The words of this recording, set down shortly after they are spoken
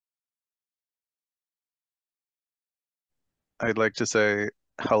I'd like to say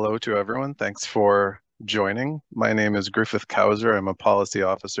hello to everyone. Thanks for joining. My name is Griffith Kauser. I'm a policy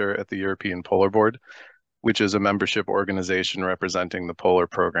officer at the European Polar Board, which is a membership organization representing the polar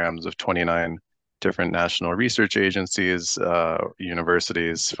programs of 29 different national research agencies,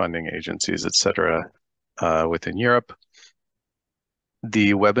 universities, funding agencies, etc., within Europe.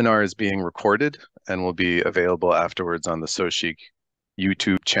 The webinar is being recorded and will be available afterwards on the SO-CHIC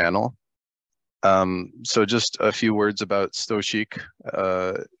YouTube channel. So just a few words about SO-CHIC,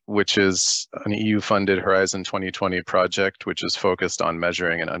 which is an EU-funded Horizon 2020 project, which is focused on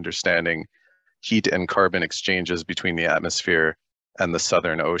measuring and understanding heat and carbon exchanges between the atmosphere and the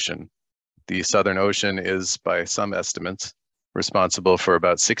Southern Ocean. The Southern Ocean is, by some estimates, responsible for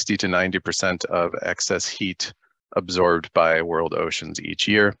about 60 to 90% of excess heat absorbed by world oceans each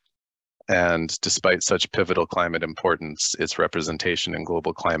year. And despite such pivotal climate importance, its representation in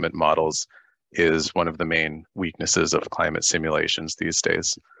global climate models is one of the main weaknesses of climate simulations these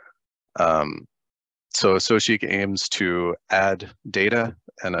days. So SO-CHIC aims to add data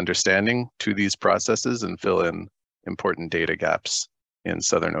and understanding to these processes and fill in important data gaps in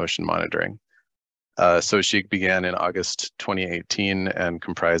Southern Ocean monitoring. SO-CHIC began in August 2018 and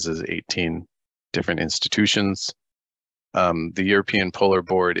comprises 18 different institutions. The European Polar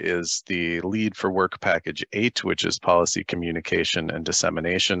Board is the lead for Work Package 8, which is policy communication and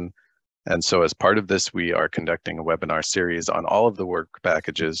dissemination. And so as part of this, we are conducting a webinar series on all of the work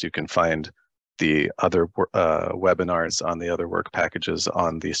packages. You can find the other webinars on the other work packages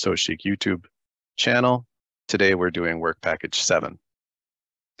on the SO-CHIC YouTube channel. Today, we're doing work package 7.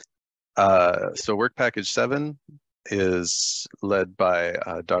 So work package 7 is led by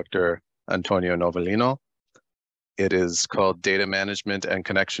Dr. Antonio Novellino. It is called Data Management and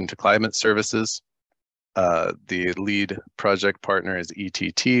Connection to Climate Services. The lead project partner is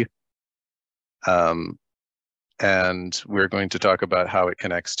ETT. And we're going to talk about how it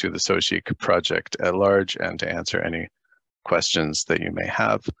connects to the SO-CHIC project at large and to answer any questions that you may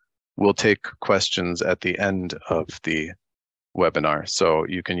have. We'll take questions at the end of the webinar. So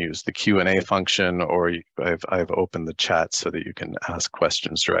you can use the Q&A function, or I've opened the chat so that you can ask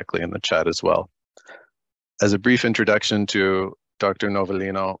questions directly in the chat as well. As a brief introduction to Dr.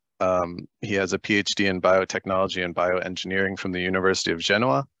 Novellino, he has a PhD in biotechnology and bioengineering from the University of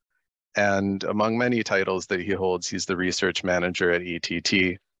Genoa. And among many titles that he holds, he's the research manager at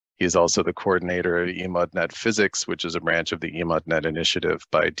ETT. He's also the coordinator of EMODNet Physics, which is a branch of the EMODNet initiative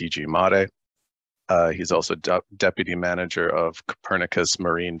by DG Mare. He's also deputy manager of Copernicus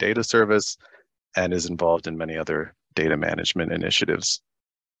Marine Data Service and is involved in many other data management initiatives.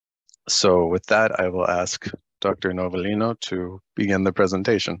 So with that, I will ask Dr. Novellino to begin the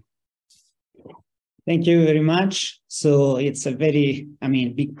presentation. Thank you very much. So it's a very,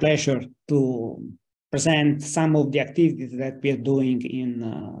 big pleasure to present some of the activities that we are doing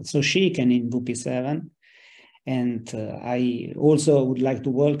in SO-CHIC and in WP7. And I also would like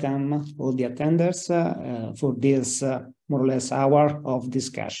to welcome all the attenders for this more or less hour of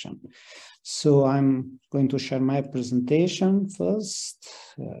discussion. So I'm going to share my presentation first.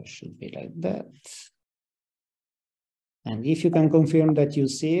 Should be like that. And if you can confirm that you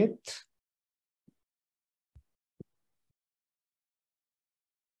see it.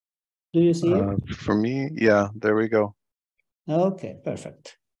 Do you see it? For me, yeah, there we go. Okay,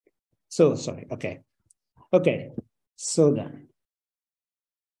 perfect. So, sorry, okay. Okay, so then,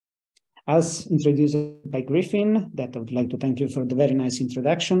 as introduced by Griffin, that I would like to thank you for the very nice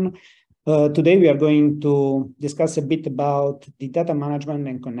introduction. Today we are going to discuss a bit about the data management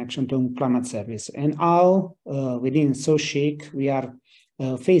and connection to climate service and how within SO-CHIC we are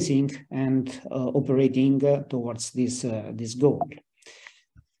facing and operating towards this goal.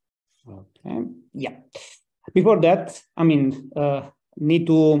 Okay, yeah. Before that, need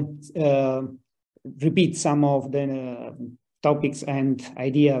to repeat some of the topics and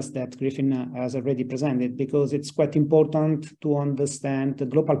ideas that Griffin has already presented, because it's quite important to understand the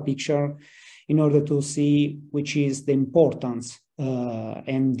global picture in order to see which is the importance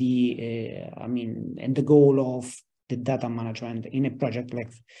and the goal of the data management in a project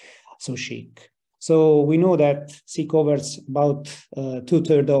like SO-CHIC. So we know that sea covers about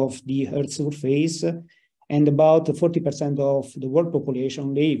 2/3 of the Earth's surface, and about 40% of the world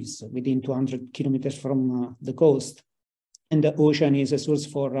population lives within 200 kilometers from the coast. And the ocean is a source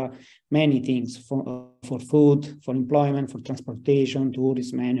for many things, for food, for employment, for transportation,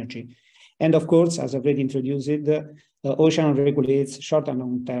 tourism, energy. And of course, as already introduced, the ocean regulates short and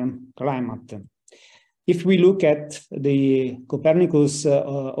long-term climate. if we look at the Copernicus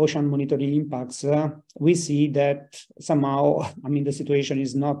ocean monitoring impacts, we see that somehow, I mean, the situation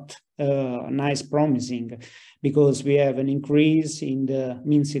is not nice promising, because we have an increase in the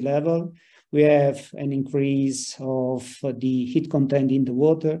mean sea level, we have an increase of the heat content in the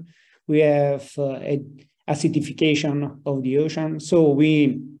water, we have acidification of the ocean. So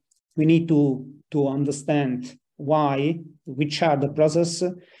we need to understand why, which are the processes,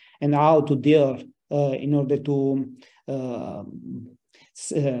 and how to deal in order to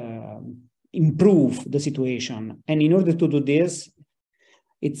improve the situation. And in order to do this,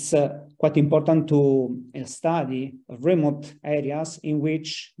 it's quite important to study remote areas in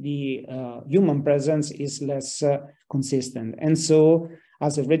which the human presence is less consistent. And so,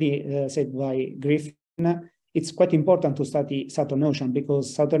 as already said by Griffin, it's quite important to study Southern Ocean,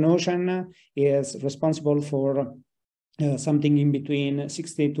 because Southern Ocean is responsible for something in between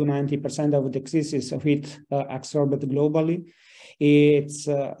 60 to 90% of the excess of heat absorbed globally. It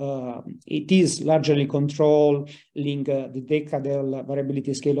is largely controlling the decadal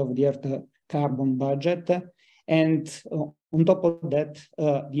variability scale of the Earth carbon budget. And on top of that,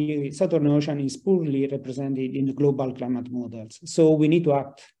 the Southern Ocean is poorly represented in the global climate models. So we need to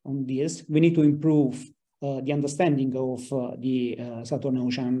act on this. We need to improve the understanding of the Southern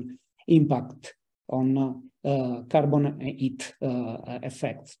Ocean impact on carbon heat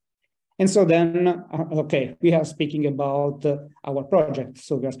effects. And so then, okay, we are speaking about our project.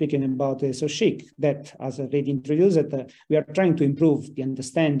 So we are speaking about SO-CHIC that, as already introduced, we are trying to improve the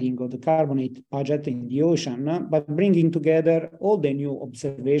understanding of the carbonate budget in the ocean, by bringing together all the new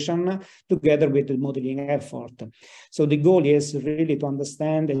observation together with the modeling effort. So the goal is really to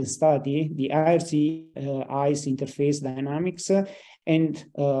understand and study the air-sea-ice interface dynamics, and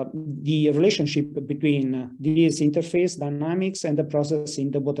the relationship between these interface dynamics and the process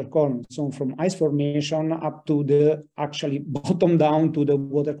in the water column. So from ice formation up to the actually bottom down to the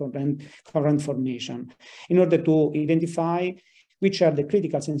water current formation, in order to identify which are the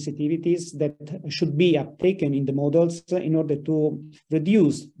critical sensitivities that should be uptaken in the models in order to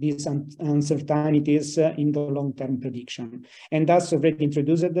reduce these uncertainties in the long-term prediction. And as already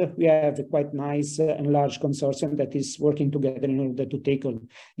introduced, we have a quite nice and large consortium that is working together in order to tackle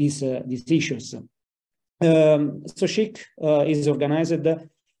these issues. SO-CHIC is organized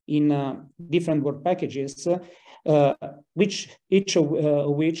in different work packages, each of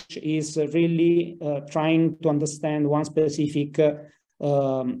which is really trying to understand one specific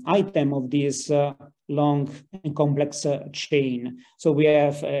item of this long and complex chain. So we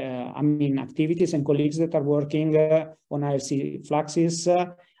have, activities and colleagues that are working on air-sea fluxes,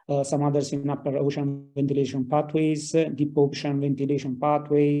 some others in upper ocean ventilation pathways, deep ocean ventilation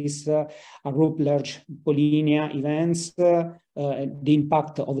pathways, rope large polynya events, the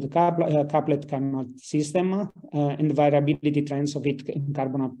impact of the couplet canal system, and the variability trends of it in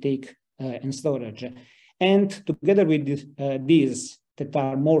carbon uptake and storage. And together with these that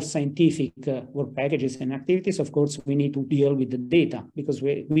are more scientific work packages and activities, of course, we need to deal with the data, because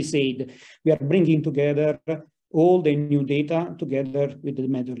we said we are bringing together all the new data together with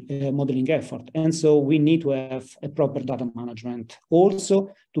the modeling effort. And so we need to have a proper data management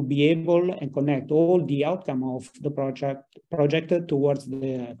also to be able and connect all the outcome of the project towards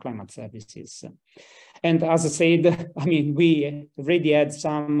the climate services. And as I said, we already had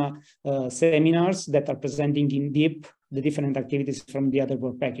some seminars that are presenting in deep the different activities from the other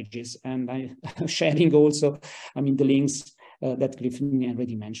work packages. And I'm sharing also, the links that Griffin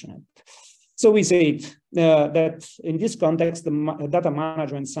already mentioned. So we said that in this context, the data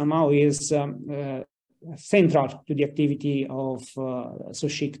management somehow is central to the activity of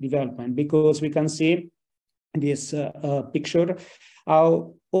SO-CHIC development, because we can see in this picture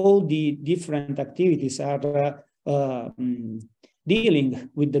how all the different activities are dealing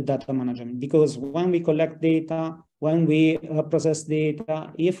with the data management. Because when we collect data, when we process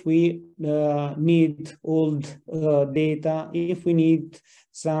data, if we need old data, if we need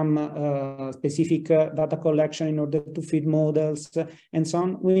some specific data collection in order to feed models and so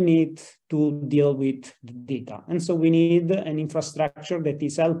on, we need to deal with the data. And so we need an infrastructure that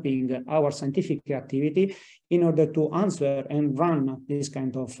is helping our scientific activity in order to answer and run these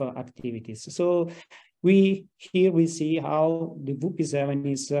kind of activities. So we see how the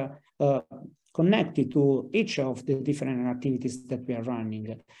WUPI7 is connected to each of the different activities that we are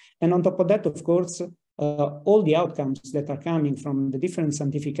running. And on top of that, of course, all the outcomes that are coming from the different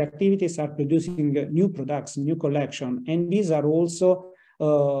scientific activities are producing new products, new collection, and these are also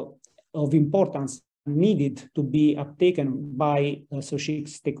of importance, needed to be uptaken by SO-CHIC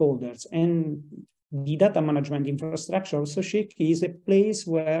stakeholders. And the data management infrastructure of SO-CHIC is a place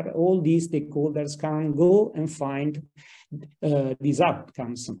where all these stakeholders can go and find these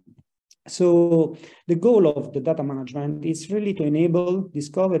outcomes. So the goal of the data management is really to enable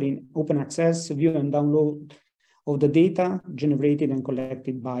discovering, open access, view and download of the data generated and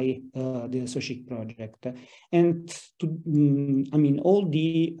collected by the SO-CHIC project. And to, all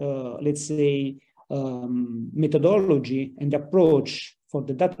the, let's say, methodology and approach for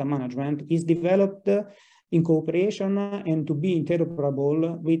the data management is developed in cooperation and to be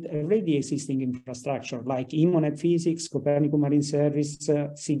interoperable with already existing infrastructure like IMONET Physics, Copernicus Marine Service,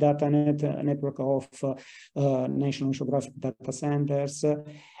 CDataNet, network of National Geographic data centers,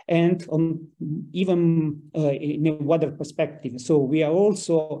 and even in a wider perspective. So we are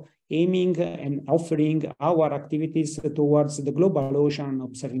also aiming and offering our activities towards the global ocean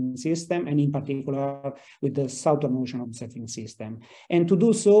observing system, and in particular with the Southern Ocean observing system. And to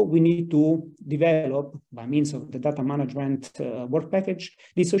do so, we need to develop, by means of the data management work package,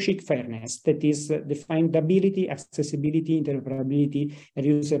 the SO-CHIC fairness, that is the findability, accessibility, interoperability, and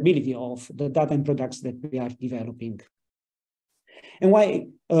usability of the data and products that we are developing. And why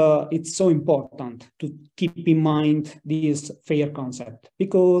it's so important to keep in mind this fair concept?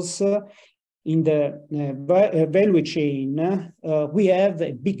 Because in the value chain, we have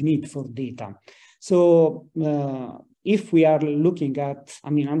a big need for data. So if we are looking at,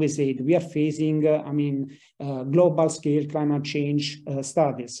 obviously we are facing, global scale climate change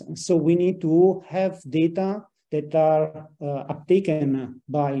studies. So we need to have data that are uptaken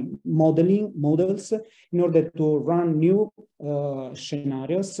by models in order to run new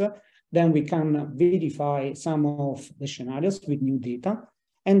scenarios. Then we can verify some of the scenarios with new data.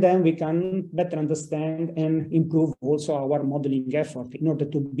 And then we can better understand and improve also our modeling effort in order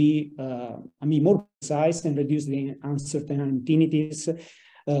to be, more precise and reduce the uncertainties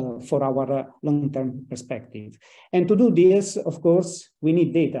for our long-term perspective. And to do this, of course, we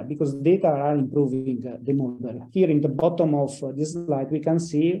need data, because data are improving the model. Here in the bottom of this slide, we can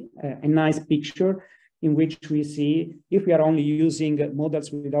see a nice picture in which we see if we are only using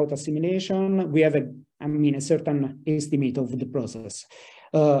models without assimilation, we have a certain estimate of the process.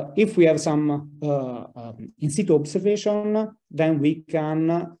 If we have some in situ observation, then we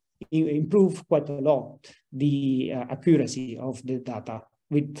can improve quite a lot the accuracy of the data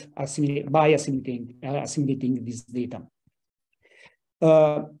by assimilating this data.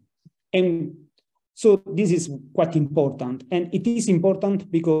 And so this is quite important. And it is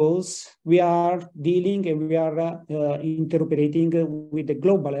important because we are dealing and we are interoperating with the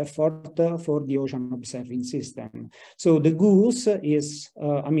global effort for the ocean observing system. So the GOOS is,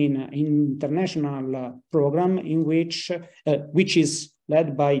 an international program in which is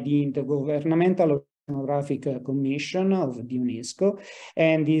led by the Intergovernmental Oceanographic Commission of the UNESCO,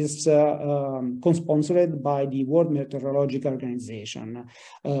 and is co-sponsored by the World Meteorological Organization,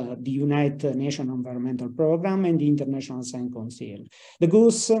 the United Nations Environmental Program, and the International Science Council. The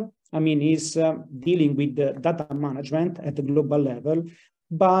GOOS, is dealing with the data management at the global level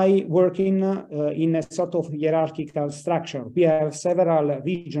by working in a sort of hierarchical structure. We have several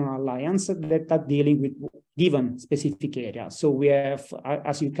regional alliances that are dealing with given specific areas. So we have,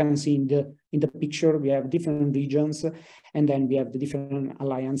 as you can see in the picture, we have different regions, and then we have the different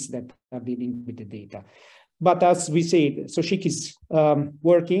alliances that are dealing with the data. But as we said, SO-CHIC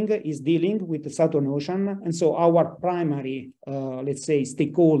is dealing with the Southern Ocean, and so our primary, let's say,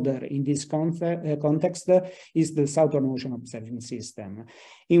 stakeholder in this context is the Southern Ocean observing system.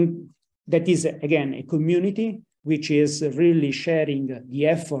 That is, again, a community which is really sharing the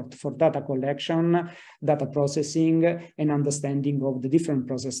effort for data collection, data processing, and understanding of the different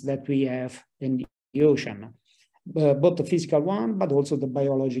processes that we have in the ocean. Both the physical one, but also the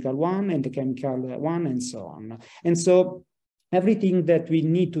biological one and the chemical one, and so on. And so everything that we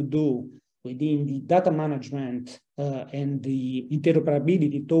need to do within the data management and the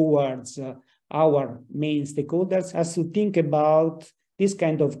interoperability towards our main stakeholders has to think about this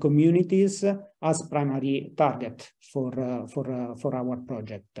kind of communities as primary target for our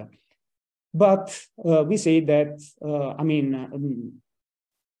project. But we say that,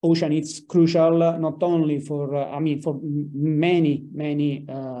 ocean is crucial not only for, for many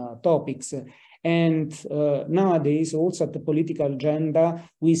topics. And nowadays, also at the political agenda,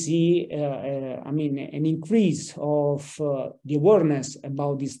 we see, an increase of the awareness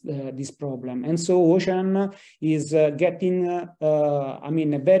about this problem. And so ocean is getting,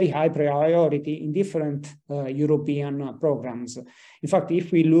 a very high priority in different European programs. In fact,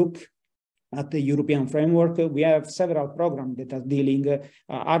 if we look at the European framework, we have several programs that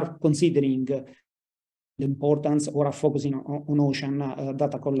are considering the importance or are focusing on ocean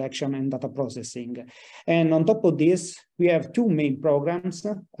data collection and data processing. And on top of this, we have two main programs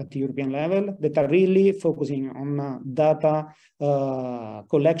at the European level that are really focusing on data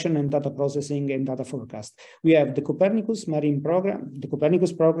collection and data processing and data forecast. We have the Copernicus Marine Program, the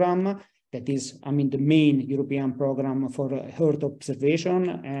Copernicus program, that is, I mean, the main European program for Earth observation,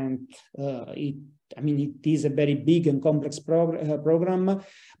 and it is a very big and complex program,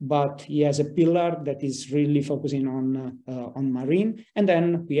 but he has a pillar that is really focusing on marine. And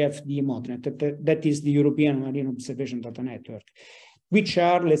then we have the EMODNET, that is the European Marine Observation Data Network, which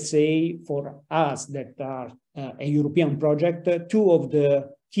are, let's say, for us that are a European project, two of the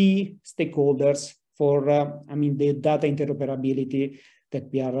key stakeholders for, the data interoperability that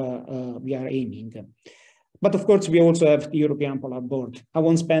we are aiming. But of course, we also have the European Polar Board. I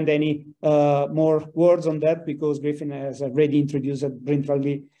won't spend any more words on that because Griffin has already introduced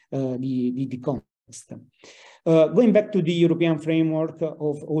brilliantly the context. Going back to the European framework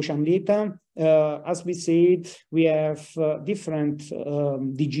of ocean data, as we said, we have different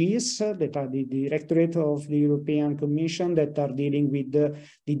DGs that are the Directorate of the European Commission that are dealing with the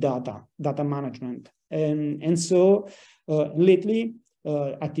data management. And so lately,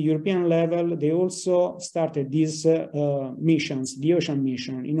 at the European level, they also started these missions, the ocean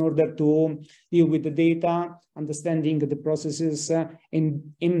mission, in order to deal with the data, understanding the processes,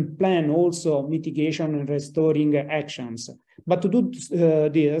 and plan also mitigation and restoring actions. But to do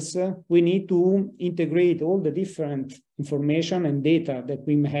this, we need to integrate all the different information and data that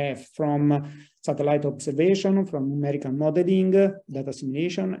we have from satellite observation, from numerical modeling, data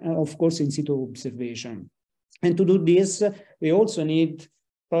simulation, and of course, in situ observation. And to do this, we also need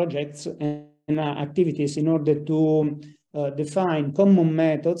projects and activities in order to define common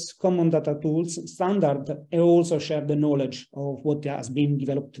methods, common data tools, standard, and also share the knowledge of what has been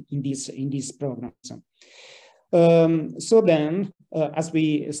developed in these programs. So then, as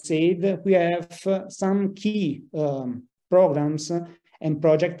we said, we have some key programs and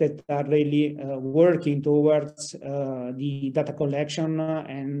projects that are really working towards the data collection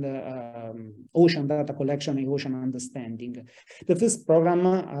and ocean data collection and ocean understanding. The first program,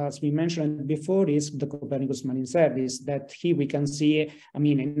 as we mentioned before, is the Copernicus Marine Service. That here we can see, a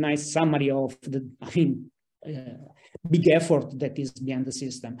nice summary of the, big effort that is behind the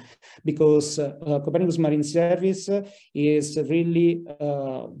system, because Copernicus Marine Service is really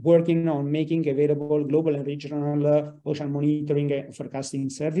working on making available global and regional ocean monitoring and forecasting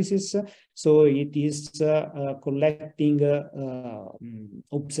services. So it is collecting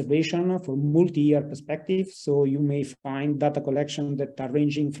observation for multi-year perspective. So you may find data collection that are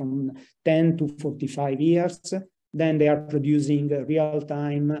ranging from 10 to 45 years. Then they are producing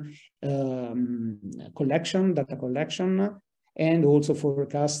real-time data collection, and also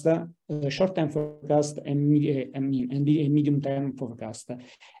forecast, short-term forecast and medium-term forecast.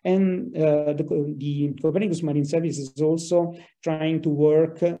 And the Copernicus Marine Service is also trying to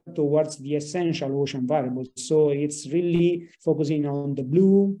work towards the essential ocean variables. So it's really focusing on the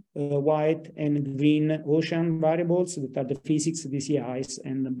blue, white, and green ocean variables that are the physics, the sea ice,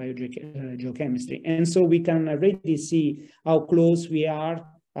 and the biogeochemistry. And so we can already see how close we are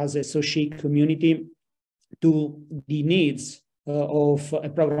as a SO-CHIC community to the needs of a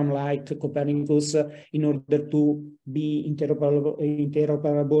program like Copernicus in order to be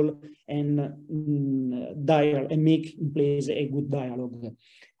interoperable and make in place a good dialogue.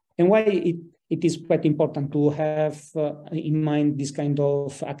 And why it is quite important to have in mind this kind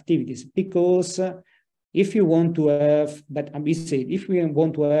of activities, because if you want to have, if we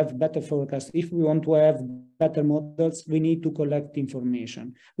want to have better forecast, if we want to have better models, we need to collect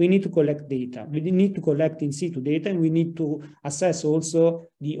information. We need to collect data. We need to collect in situ data, and we need to assess also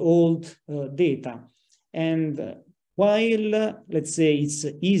the old data. And while, let's say, it's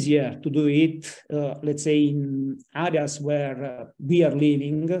easier to do it, let's say, in areas where we are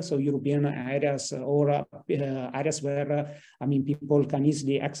living, so European areas or areas where, people can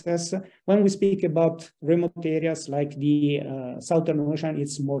easily access. When we speak about remote areas like the Southern Ocean,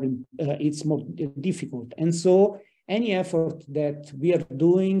 it's more difficult. And so any effort that we are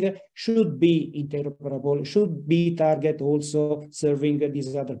doing should be interoperable, should be target also serving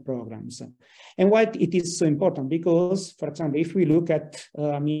these other programs. And why it is so important? Because, for example, if we look at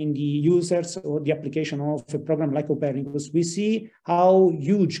the users or the application of a program like Copernicus, we see how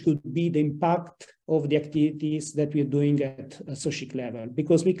huge could be the impact of the activities that we're doing at SO-CHIC level,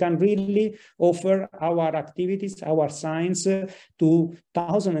 because we can really offer our activities, our science to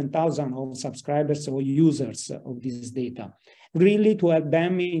thousands and thousands of subscribers or users of this data. really to help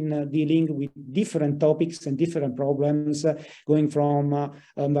them in dealing with different topics and different problems, going from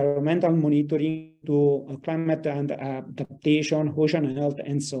environmental monitoring to climate and adaptation, ocean health,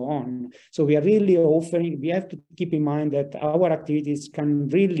 and so on. So we are really offering, we have to keep in mind that our activities can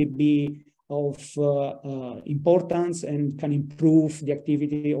really be of importance and can improve the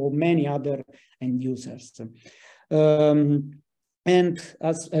activity of many other end users. And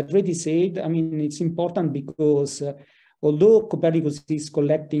as I already said, I mean, it's important because although Copernicus is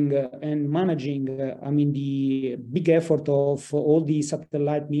collecting and managing, I mean, the big effort of all the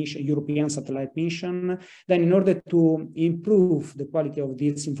satellite mission, European satellite mission, then in order to improve the quality of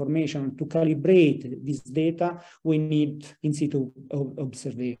this information, to calibrate this data, we need in situ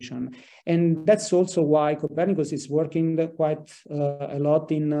observation. And that's also why Copernicus is working quite a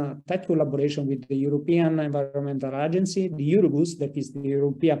lot in tight collaboration with the European Environmental Agency, the Eurogoose, that is the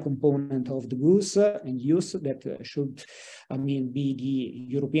European component of the GOOS and use that should, I mean, be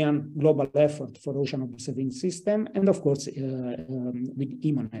the European global effort for ocean observing system, and of course with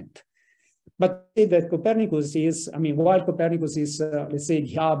EMONET. But say that Copernicus is, I mean, while Copernicus is, let's say,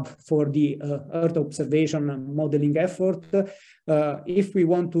 the hub for the Earth observation modeling effort, if we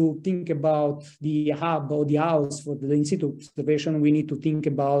want to think about the hub or the house for the in situ observation, we need to think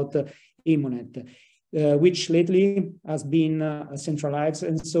about EMONET. Which lately has been centralized.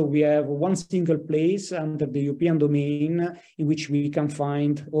 And so we have one single place under the European domain in which we can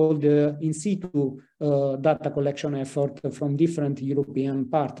find all the in situ data collection effort from different European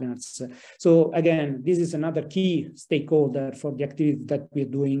partners. So again, this is another key stakeholder for the activity that we're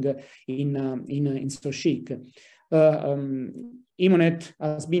doing in SO-CHIC. EMONET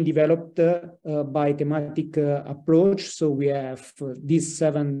has been developed by thematic approach. So we have these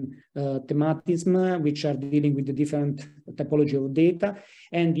 7 thematism, which are dealing with the different typology of data.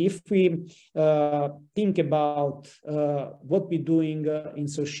 And if we think about what we're doing in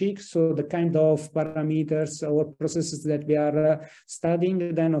SO-CHIC, so the kind of parameters or processes that we are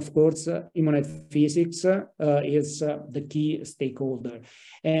studying, then of course, EMONET physics is the key stakeholder.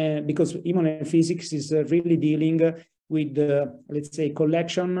 And because EMONET physics is really dealing with let's say,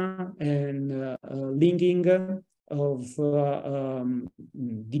 collection and linking of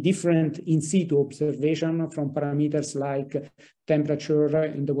the different in situ observation from parameters like temperature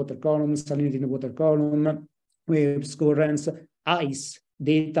in the water column, salinity in the water column, waves, currents, ice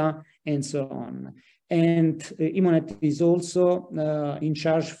data, and so on. And EMONET is also in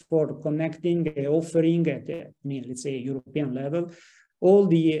charge for connecting, offering at, let's say, European level, all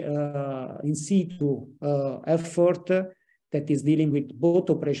the in situ effort that is dealing with both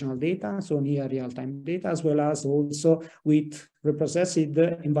operational data, so near real-time data, as well as also with reprocessed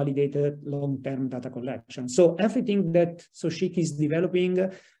and validated long-term data collection. So everything that SO-CHIC is developing,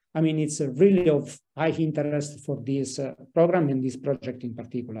 I mean, it's really of high interest for this program and this project in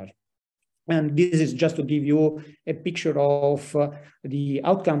particular. And this is just to give you a picture of the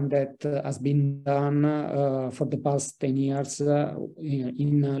outcome that has been done for the past 10 years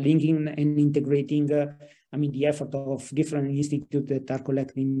in linking and integrating, I mean, the effort of different institutes that are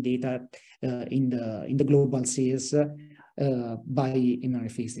collecting data in the global seas by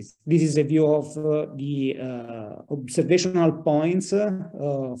EMONET physics. This is a view of the observational points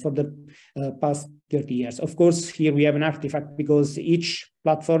for the past 30 years. Of course, here we have an artifact because each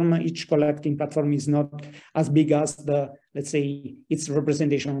platform, each collecting platform is not as big as the, let's say, its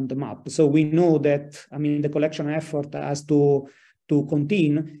representation on the map. So we know that, I mean, the collection effort has to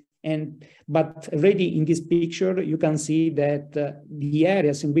continue. But already in this picture, you can see that the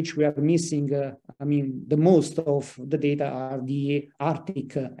areas in which we are missing, I mean, the most of the data are the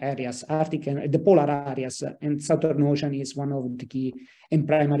Arctic areas, Arctic and the polar areas, and Southern Ocean is one of the key and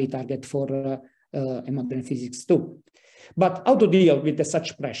primary target for EMONET physics too. But how to deal with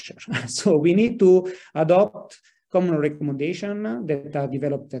such pressure? So we need to adopt common recommendations that are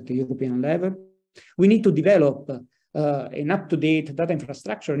developed at the European level. We need to develop an up-to-date data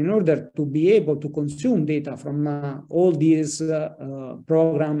infrastructure in order to be able to consume data from all these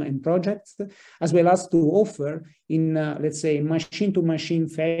programs and projects, as well as to offer in, let's say, machine-to-machine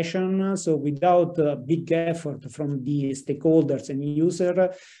fashion, so without big effort from the stakeholders and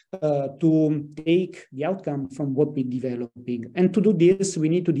user to take the outcome from what we're developing. And to do this, we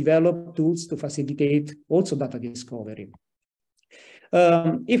need to develop tools to facilitate also data discovery.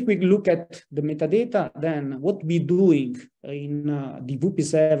 If we look at the metadata, then what we're doing in the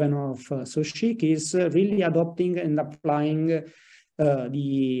WP7 of SO-CHIC is really adopting and applying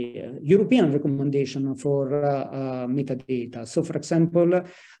the European recommendation for metadata. So, for example,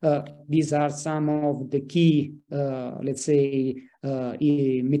 these are some of the key, let's say,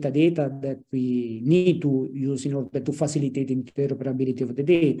 metadata that we need to use in order to facilitate interoperability of the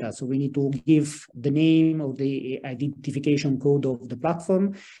data. So we need to give the name of the identification code of the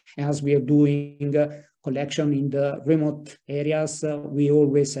platform. As we are doing collection in the remote areas, we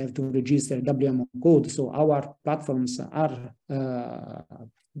always have to register WMO code. So our platforms are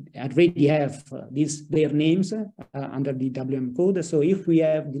already have their names under the WM code. So if we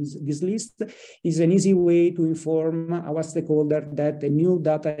have this list, is an easy way to inform our stakeholder that the new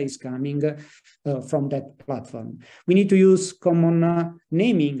data is coming from that platform. We need to use common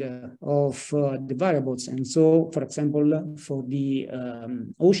naming of the variables. And so, for example, for the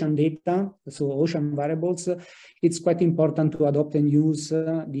ocean data, so ocean variables, it's quite important to adopt and use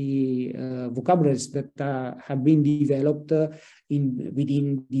the vocabularies that have been developed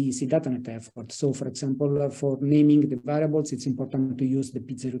within the CDataNet effort. So, for example, for naming the variables, it's important to use the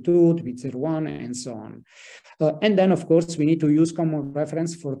P02, the P01, and so on. And then, of course, we need to use common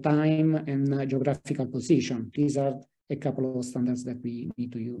reference for time and geographical position. These are a couple of standards that we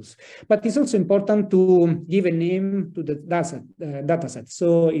need to use. But it's also important to give a name to the data set.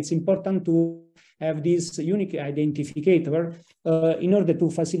 So it's important to have this unique identifier in order to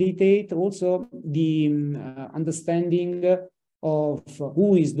facilitate also the understanding of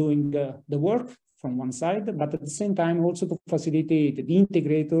who is doing the work from one side, but at the same time also to facilitate the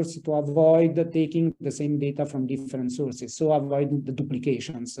integrators to avoid taking the same data from different sources. So avoid the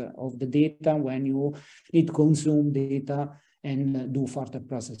duplications of the data when you need to consume data and do further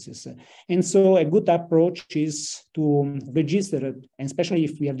processes. And so a good approach is to register, and especially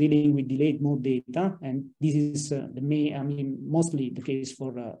if we are dealing with delayed mode data, and this is the main, mostly the case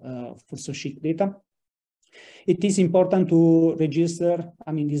for SO-CHIC data. It is important to register,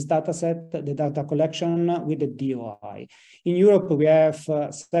 this data set, the data collection with the DOI. In Europe, we have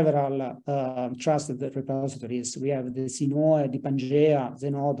several trusted repositories. We have the Sinoe, the Pangea,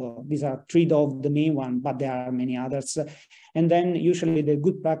 Zenodo. These are three of the main ones, but there are many others. And then usually the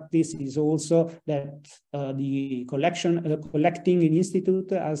good practice is also that the collecting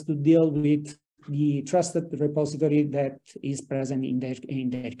institute has to deal with the trusted repository that is present in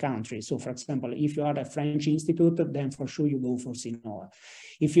their country. So, for example, if you are a French institute, then for sure you go for Sinoa.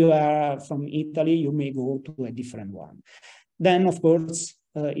 If you are from Italy, you may go to a different one. Then, of course,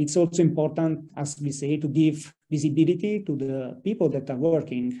 it's also important, as we say, to give visibility to the people that are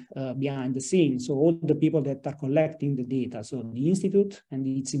working behind the scenes. So all the people that are collecting the data. So the institute, and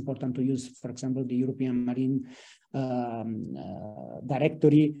it's important to use, for example, the European Marine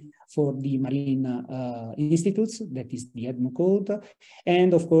Directory for the marine institutes, that is the EDMO code,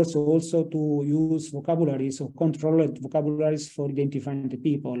 and of course also to use vocabularies or controlled vocabularies for identifying the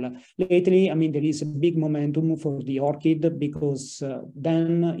people. Lately, there is a big momentum for the ORCID because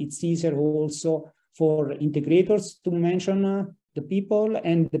then it's easier also for integrators to mention the people,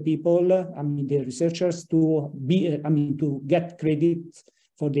 and the people, the researchers to be, to get credit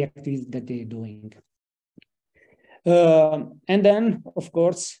for the activities that they're doing. And then, of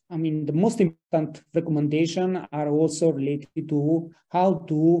course, the most important recommendation are also related to how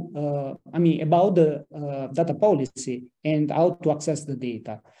to, about the data policy and how to access the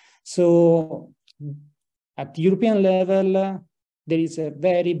data. So at the European level, there is a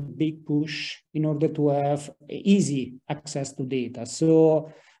very big push in order to have easy access to data.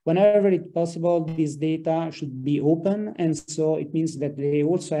 So whenever it's possible, this data should be open. And so it means that they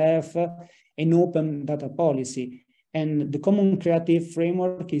also have an open data policy. And the Common Creative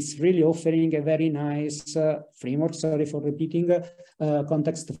Framework is really offering a very nice framework, sorry for repeating,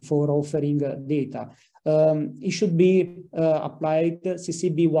 context for offering data. It should be applied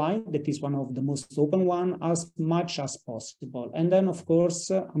CC BY, that is one of the most open one, as much as possible. And then, of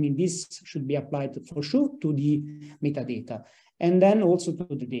course, this should be applied for sure to the metadata, and then also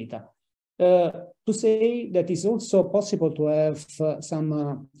to the data. To say that it's also possible to have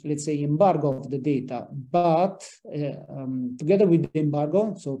some, let's say, embargo of the data, but together with the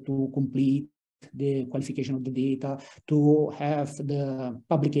embargo, so to complete the qualification of the data, to have the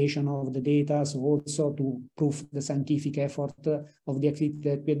publication of the data, so also to prove the scientific effort of the activity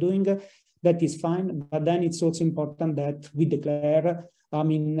that we're doing, that is fine. But then it's also important that we declare,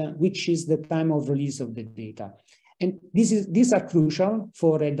 which is the time of release of the data. And these are crucial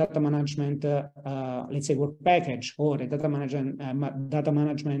for a data management, let's say, work package or a data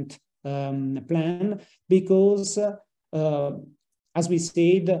management plan, because as we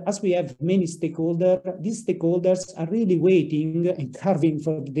said, as we have many stakeholders, these stakeholders are really waiting and carving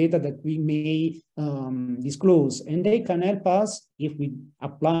for the data that we may disclose. And they can help us, if we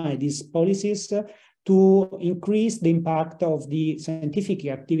apply these policies, to increase the impact of the scientific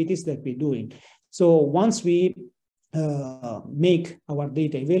activities that we're doing. So once we make our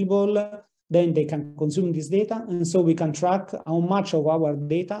data available, then they can consume this data, and so we can track how much of our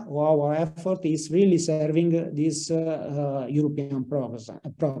data or our effort is really serving these European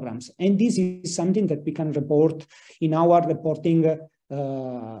programs. And this is something that we can report in our reporting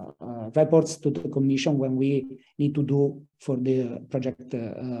reports to the Commission when we need to do for the project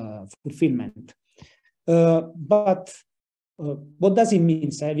fulfillment. But what does it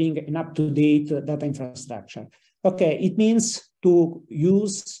mean having an up-to-date data infrastructure? Okay, it means to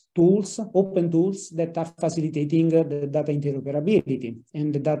use tools, open tools that are facilitating the data interoperability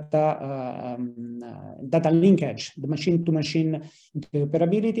and the data linkage, the machine-to-machine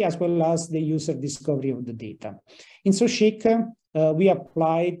interoperability, as well as the user discovery of the data. In SO-CHIC, we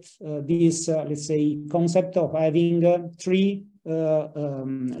applied this, let's say, concept of having three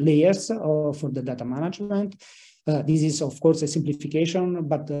layers for the data management. This is, of course, a simplification,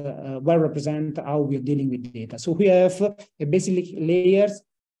 but well represent how we are dealing with data. So we have a basic layers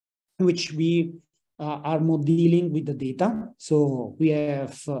in which we are more dealing with the data. So we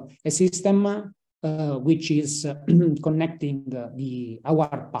have a system which is connecting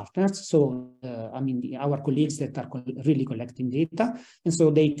our partners. So, our colleagues that are really collecting data. And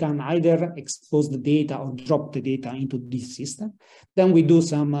so they can either expose the data or drop the data into this system. Then we do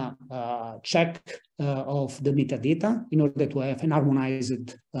some check of the metadata in order to have an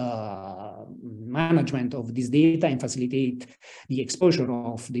harmonized management of this data and facilitate the exposure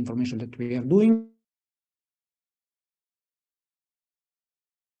of the information that we are doing.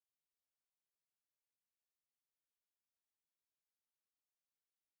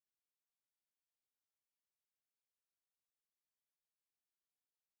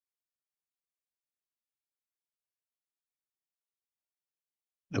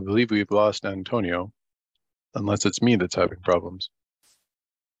 I believe we've lost Antonio, unless it's me that's having problems.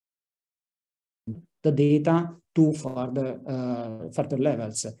 The data to further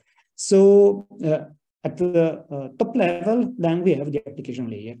levels. So at the top level, then we have the application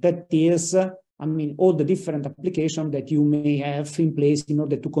layer. That is, all the different applications that you may have in place in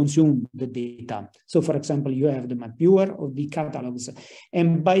order to consume the data. So for example, you have the map viewer or the catalogs.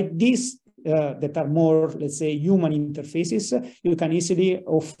 And by this, that are more, let's say, human interfaces, you can easily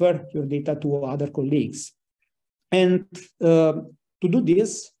offer your data to other colleagues. And to do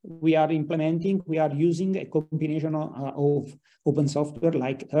this, we are using a combination of open software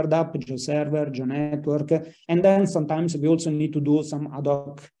like ERDAP, GeoServer, GeoNetwork, and then sometimes we also need to do some ad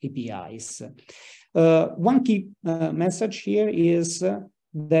hoc APIs. One key message here is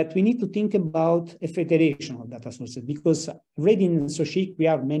that we need to think about a federation of data sources, because already in SO-CHIC we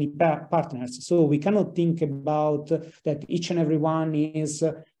have many partners, so we cannot think about that each and every one is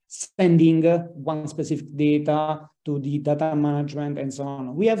sending one specific data to the data management and so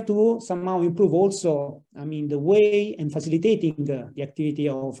on. We have to somehow improve also, the way and facilitating the activity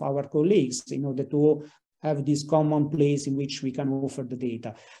of our colleagues in order to have this common place in which we can offer the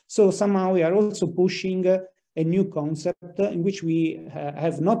data. So somehow we are also pushing a new concept in which we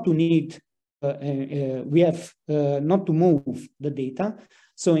have not to need, not to move the data.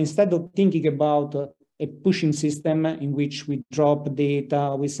 So instead of thinking about a pushing system in which we drop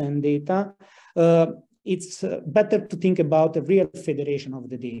data, we send data, it's better to think about a real federation of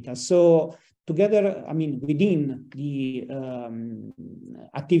the data. So together, within the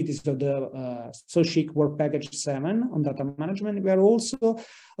activities of the SO-CHIC Work Package 7 on data management, we are also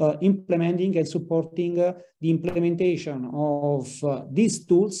implementing and supporting the implementation of these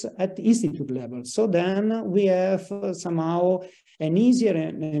tools at the institute level. So then we have somehow an easier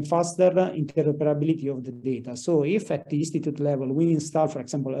and faster interoperability of the data. So if at the institute level we install, for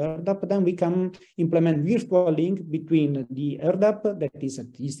example, ERDAP, then we can implement virtual link between the ERDAP that is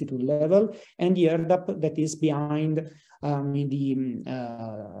at the institute level and the ERDAP that is behind the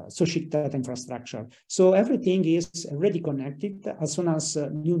SO-CHIC data infrastructure. So everything is already connected. As soon as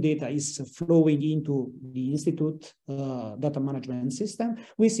new data is flowing into the institute data management system,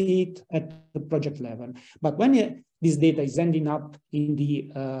 we see it at the project level. But when this data is ending up in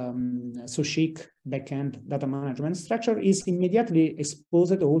the SO-CHIC backend data management structure, is immediately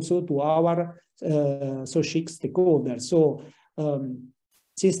exposed also to our SO-CHIC stakeholders. So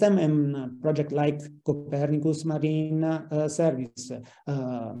system, and project like Copernicus Marine Service,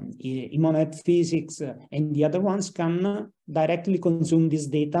 Immonet Physics, and the other ones can directly consume this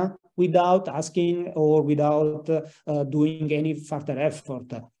data without asking or without doing any further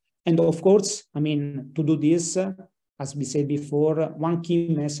effort. And of course, I mean, to do this, as we said before, one key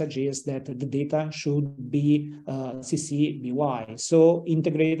message is that the data should be CC BY. So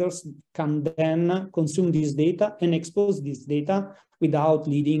integrators can then consume this data and expose this data without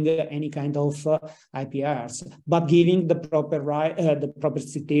leading any kind of IPRs, but giving the proper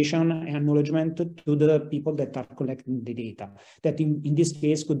citation and acknowledgement to the people that are collecting the data. That in this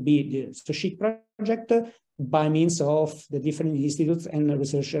case could be the SO-CHIC project by means of the different institutes and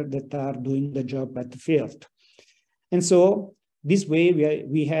researchers that are doing the job at the field. And so this way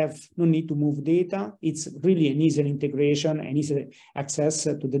we have no need to move data. It's really an easier integration and easier access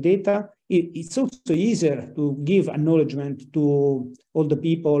to the data. It's also easier to give acknowledgement to all the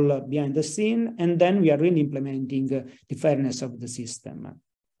people behind the scene, and then we are really implementing the fairness of the system.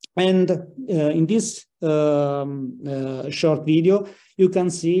 And in this short video, you can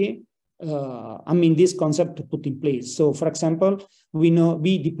see I mean, this concept to put in place. So, for example,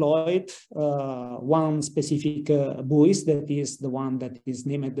 we deployed one specific buoys, that is the one that is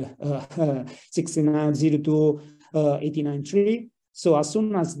named 6902-893. So, as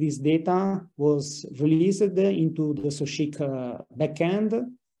soon as this data was released into the SO-CHIC backend,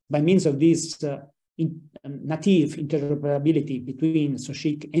 by means of this native interoperability between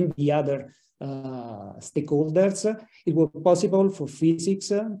SO-CHIC and the other stakeholders, it was possible for physics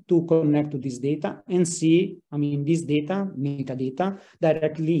to connect to this data and see, I mean, this data, metadata,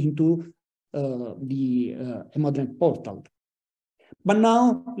 directly into the Emodnet portal. But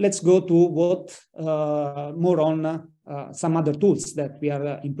now let's go to what more on some other tools that we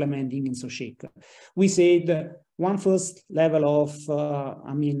are implementing in SO-CHIC. We said one first level of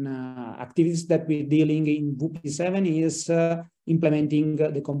activities that we're dealing in WP7 is implementing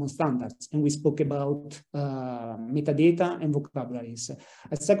the common standards, and we spoke about metadata and vocabularies.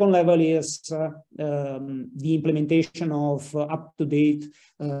 A second level is the implementation of up-to-date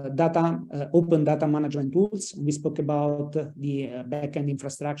open data management tools. We spoke about the backend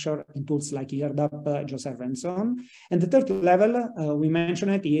infrastructure and tools like ERDAP, JOSERV, and so on. And the third level we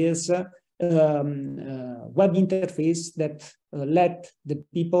mentioned it is web interface that let the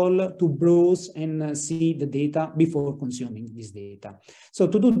people to browse and see the data before consuming this data. So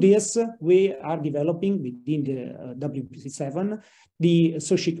to do this, we are developing within the WP7 the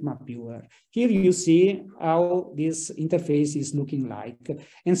SO-CHIC map viewer. Here you see how this interface is looking like.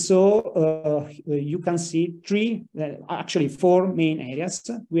 And so you can see actually four main areas.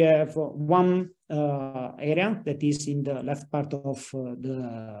 We have one area that is in the left part of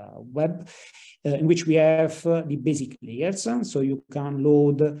the web, in which we have the basic layers. So you can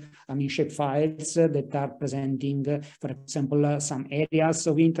load, shape files that are presenting, for example, some areas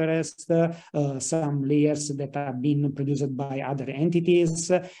of interest, some layers that have been produced by other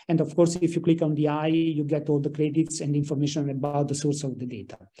entities. And of course, if you click on the eye, you get all the credits and information about the source of the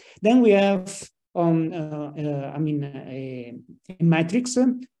data. Then we have a matrix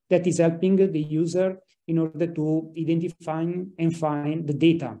that is helping the user in order to identify and find the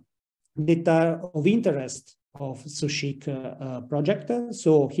data that are of interest of SO-CHIC project.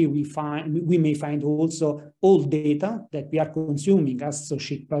 So here we may find also all data that we are consuming as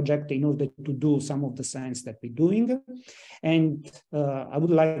SO-CHIC project in order to do some of the science that we're doing. And I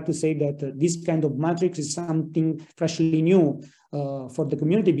would like to say that this kind of matrix is something freshly new for the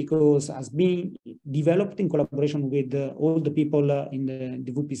community, because has been developed in collaboration with all the people in the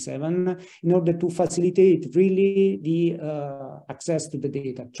WP7 in order to facilitate really the access to the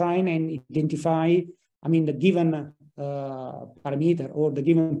data, trying and identify the given parameter or the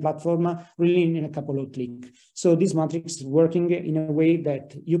given platform really in a couple of clicks. So this matrix is working in a way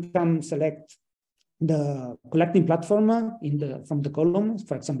that you can select the collecting platform from the column,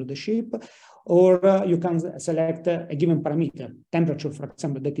 for example, the ship, or you can select a given parameter, temperature, for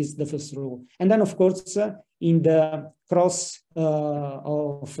example, that is the first row. And then, of course, in the cross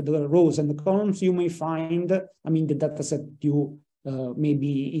of the rows and the columns, you may find, the data set you may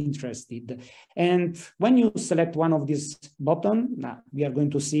be interested. And when you select one of these buttons, we are going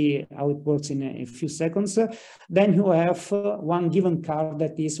to see how it works in a few seconds, then you have one given card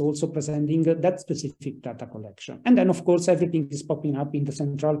that is also presenting that specific data collection. And then, of course, everything is popping up in the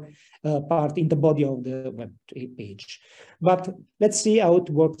central part, in the body of the web page. But let's see how it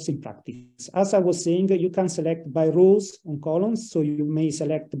works in practice. As I was saying, you can select by rows and columns. So you may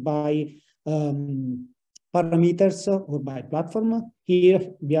select by parameters or by platform.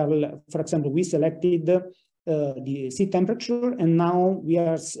 Here we are, for example, we selected the sea temperature, and now we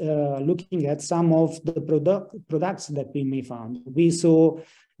are looking at some of the products that we may find. We saw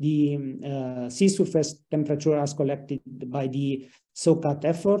the sea surface temperature as collected by the SO-CHIC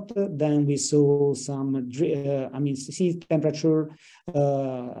effort. Then we saw some, sea temperature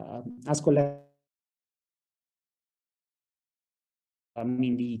as collected.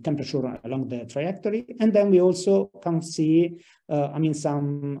 The temperature along the trajectory. And then we also can see,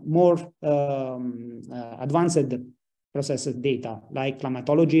 some more advanced processed data like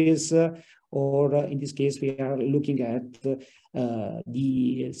climatologies, or in this case, we are looking at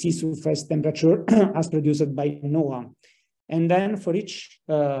the sea surface temperature as produced by NOAA. And then for each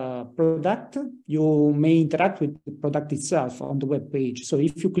product, you may interact with the product itself on the web page. So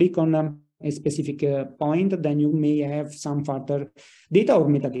if you click on a specific point, then you may have some further data or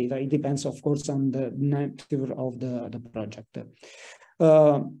metadata. It depends, of course, on the nature of the project.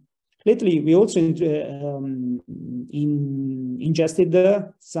 Lately, we also ingested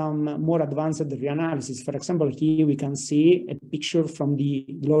some more advanced reanalysis. For example, here we can see a picture from the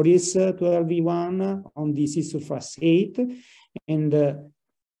GLORIS 12V1 on the sea surface 8. And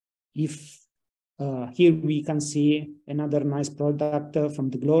if here we can see another nice product from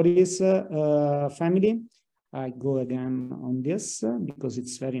the GLORIS family. I go again on this because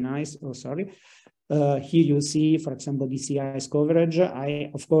it's very nice. Oh, sorry. Here you see, for example, the sea ice coverage.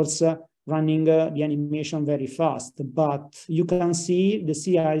 Of course, running the animation very fast, but you can see the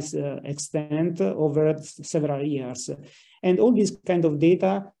sea ice extent over several years. And all this kind of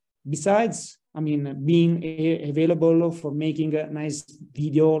data, besides being available for making a nice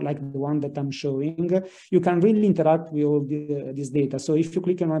video like the one that I'm showing, you can really interact with all this data. So if you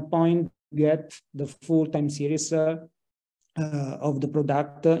click on a point, you get the full time series of the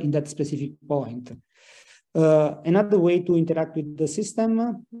product in that specific point. Another way to interact with the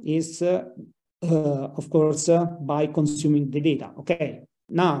system is, of course, by consuming the data. Okay,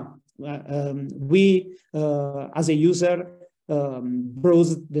 now we, as a user,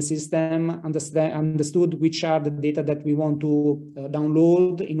 browsed the system, understood which are the data that we want to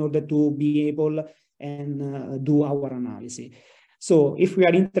download in order to be able and do our analysis. So if we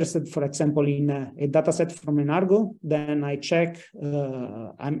are interested, for example, in a data set from an Argo, then I check,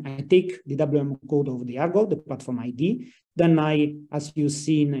 I take the WM code of the Argo, the platform ID. Then as you've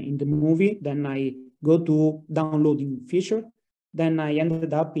seen in the movie, then I go to downloading feature. Then I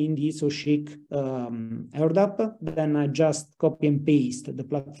ended up in the SO-CHIC airdrop. Then I just copy and paste the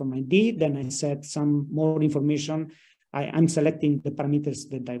platform ID. Then I set some more information. I'm selecting the parameters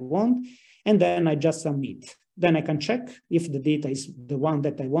that I want, and then I just submit. Then I can check if the data is the one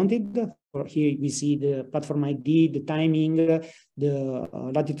that I wanted. Or here we see the platform ID, the timing, the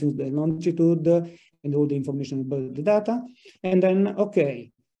latitude, the longitude, and all the information about the data. And then,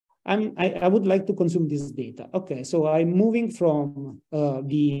 okay, I would like to consume this data. Okay, so I'm moving from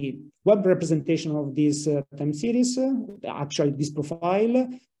the web representation of this time series, actually this profile,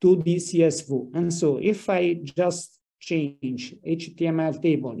 to the CSV. And so if I just change HTML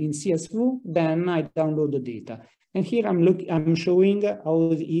table in CSV, then I download the data. And here I'm showing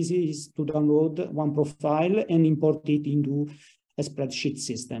how easy it is to download one profile and import it into a spreadsheet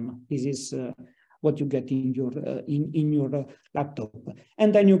system. This is what you get in your laptop.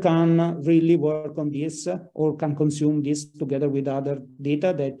 And then you can really work on this or can consume this together with other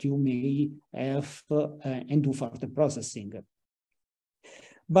data that you may have and do further processing.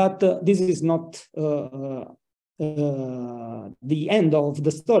 But this is not the end of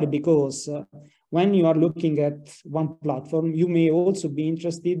the story, because when you are looking at one platform, you may also be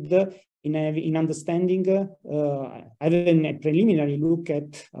interested in understanding, having a preliminary look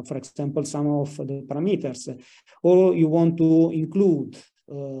at, for example, some of the parameters, or you want to include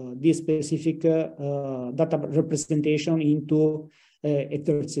this specific data representation into a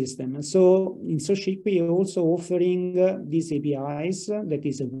third system. So in SO-CHIC, we are also offering these APIs, that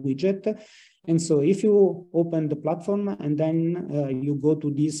is a widget. And so if you open the platform and then you go to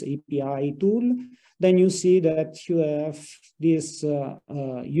this API tool, then you see that you have this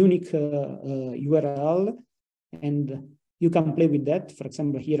unique URL, and you can play with that. For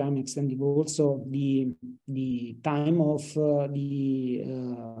example, here I'm extending also the time of the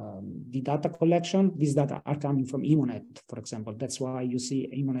data collection. These data are coming from Emonet, for example. That's why you see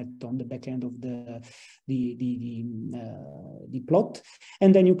Emonet on the back end of the plot.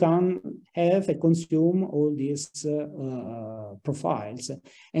 And then you can have and consume all these profiles.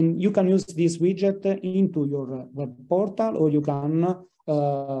 And you can use this widget into your web portal, or you can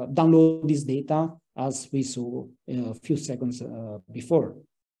download this data as we saw a few seconds before.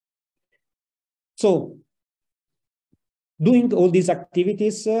 So doing all these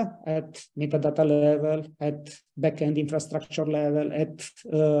activities at metadata level, at backend infrastructure level, at,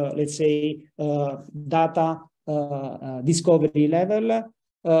 let's say, data discovery level,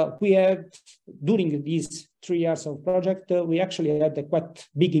 we had, during these 3 years of project, we actually had a quite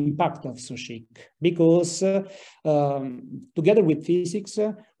big impact of SO-CHIC, because together with physics,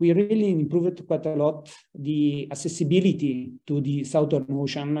 we really improved quite a lot the accessibility to the Southern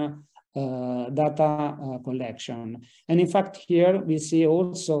Ocean data collection. And in fact, here we see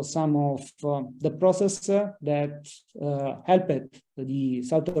also some of the process that helped the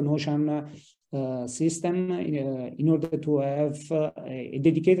Southern Ocean system in order to have a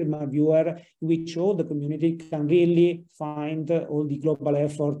dedicated map viewer, which all the community can really find all the global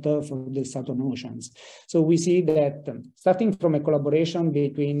effort for the Southern Oceans. So we see that starting from a collaboration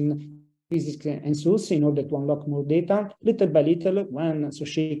between physics and SUS in order to unlock more data, little by little, when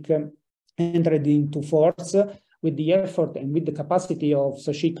SO-CHIC entered into force, with the effort and with the capacity of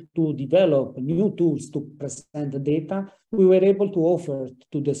SO-CHIC to develop new tools to present the data, we were able to offer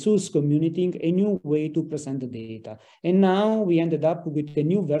to the SUS community a new way to present the data. And now we ended up with a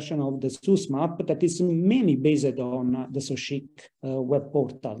new version of the SUS map that is mainly based on the SO-CHIC web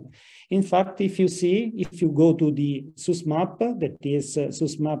portal. In fact, if you go to the SUS map, that is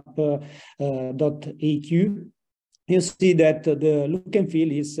susmap.aq, you see that the look and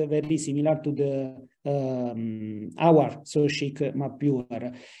feel is very similar to the our SO-CHIC map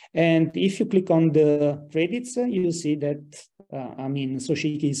viewer. And if you click on the credits, you see that, I mean,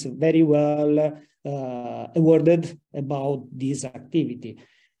 SO-CHIC is very well awarded about this activity.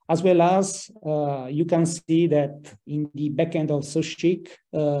 As well as you can see that in the backend of SO-CHIC,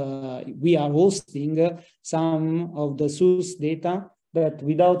 we are hosting some of the SUS data that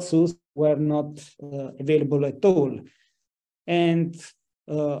without SUS were not available at all. And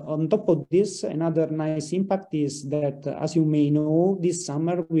on top of this, another nice impact is that, as you may know, this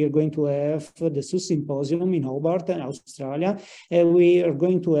summer we are going to have the SUS Symposium in Hobart, Australia, and we are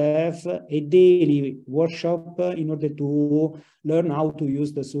going to have a daily workshop in order to learn how to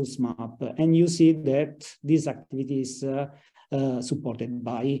use the SUS map. And you see that this activity is supported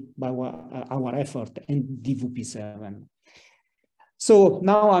by our effort and DVP7. So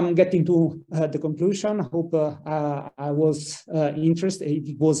now I'm getting to the conclusion. I hope I was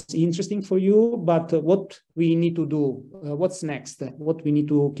it was interesting for you, but what we need to do, what's next, what we need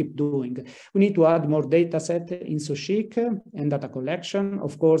to keep doing. We need to add more data set in SO-CHIC and data collection.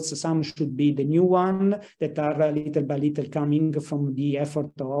 Of course, some should be the new one that are little by little coming from the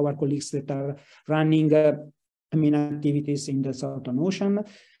effort of our colleagues that are running activities in the Southern Ocean.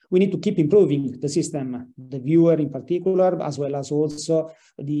 We need to keep improving the system, the viewer in particular, as well as also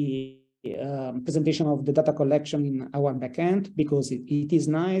the presentation of the data collection in our backend, because it is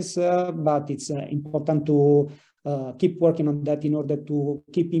nice, but it's important to keep working on that in order to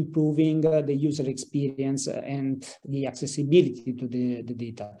keep improving the user experience and the accessibility to the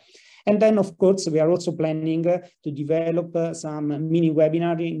data. And then, of course, we are also planning to develop some mini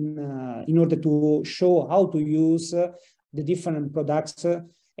webinar in order to show how to use the different products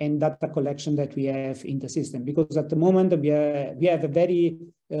and data collection that we have in the system, because at the moment we have a very,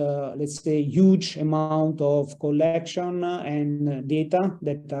 let's say, huge amount of collection and data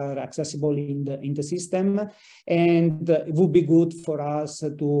that are accessible in the system, and it would be good for us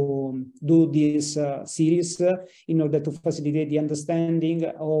to do this series in order to facilitate the understanding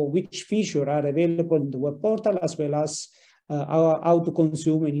of which features are available in the web portal, as well as how to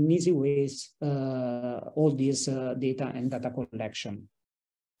consume in easy ways all this data and data collection.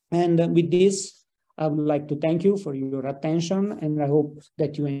 And with this, I would like to thank you for your attention, and I hope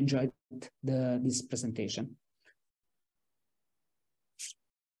that you enjoyed this presentation.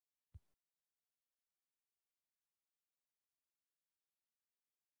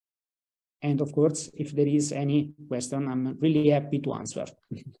 And of course, if there is any question, I'm really happy to answer.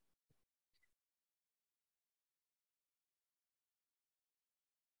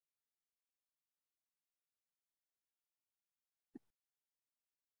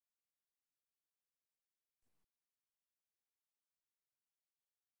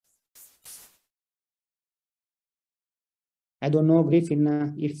 I don't know,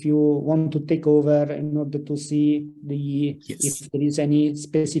 Griffin, if you want to take over in order to see if there is any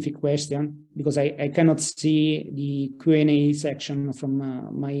specific question, because I cannot see the Q&A section from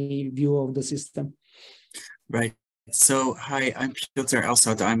my view of the system. Right. So, hi, I'm Piotr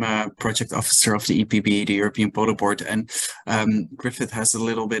Elshout. I'm a project officer of the EPB, the European Polar Board, and Griffith has a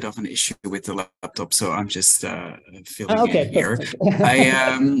little bit of an issue with the laptop, so I'm just filling in here.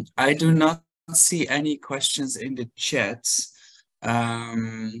 I do not see any questions in the chat,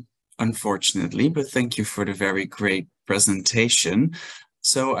 unfortunately, but thank you for the very great presentation.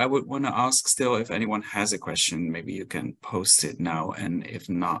 So I would want to ask still if anyone has a question, maybe you can post it now. And if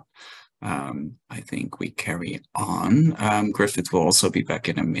not, I think we carry on. Griffith will also be back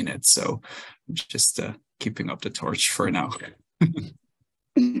in a minute. So just keeping up the torch for now.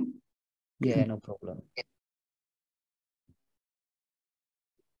 Yeah, no problem.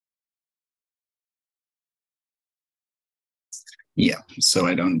 Yeah, so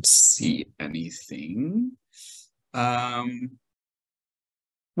I don't see anything.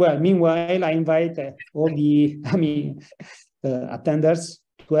 Well, meanwhile, I invite all the, attenders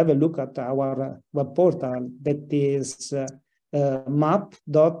to have a look at our web portal that is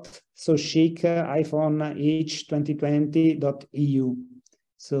map.so-chic-h2020.eu.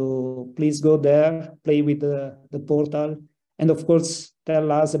 So please go there, play with the portal, and of course, tell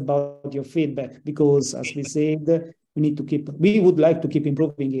us about your feedback, because as we said, we would like to keep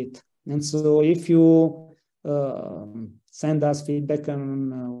improving it. And so if you send us feedback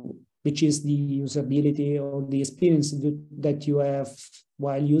on which is the usability or the experience that you have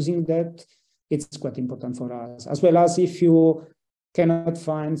while using that, it's quite important for us. As well as if you cannot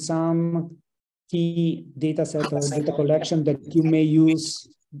find some key data set or data collection that you may use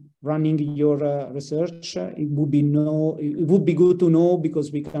running your research, it would be good to know,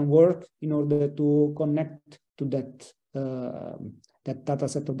 because we can work in order to connect to that data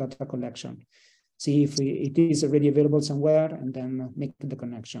set of data collection. See if it is already available somewhere, and then make the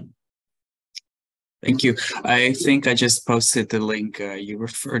connection. Thank you. I think I just posted the link you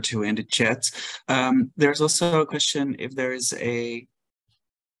referred to in the chat. There's also a question if there is a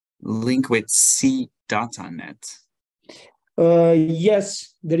link with CDataNet.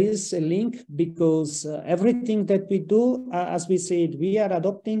 Yes, there is a link, because everything that we do, as we said, we are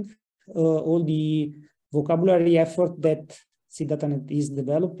adopting all the vocabulary effort that CDataNet is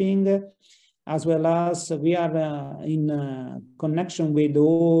developing, as well as we are in connection with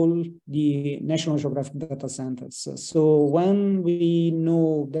all the National Geographic data centers. So when we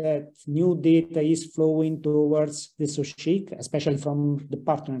know that new data is flowing towards the SO-CHIC, especially from the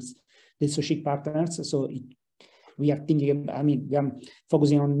partners, the SO-CHIC partners, so we are thinking, we are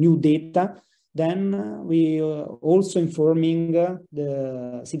focusing on new data. Then we also informing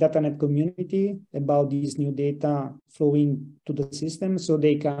the CDataNet community about this new data flowing to the system, so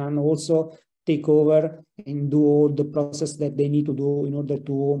they can also take over and do all the process that they need to do in order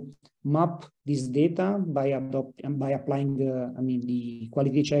to map this data by applying the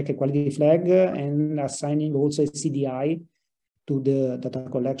quality check, a quality flag, and assigning also a CDI to the data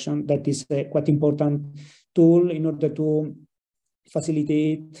collection. That is a quite important tool in order to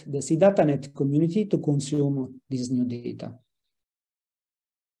facilitate the CDataNet community to consume this new data.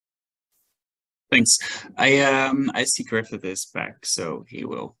 Thanks. I see Griffith is back, so he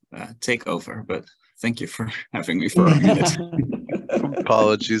will take over, but thank you for having me for a minute.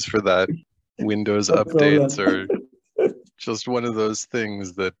 Apologies for that. Windows updates are just one of those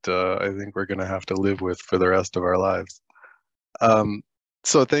things that I think we're going to have to live with for the rest of our lives.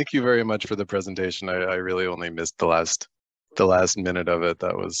 So thank you very much for the presentation. I really only missed the last minute of it.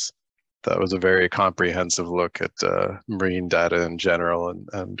 That was a very comprehensive look at marine data in general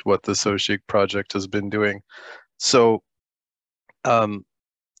and what the SO-CHIC project has been doing. So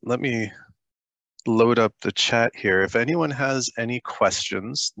let me load up the chat here. If anyone has any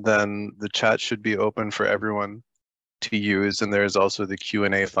questions, then the chat should be open for everyone to use, and there's also the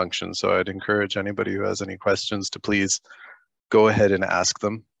Q&A function. So I'd encourage anybody who has any questions to please go ahead and ask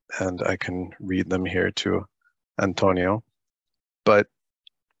them, and I can read them here to Antonio. But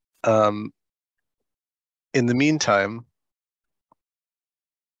in the meantime,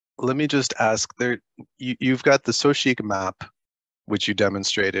 let me just ask, you've got the SO-CHIC map, which you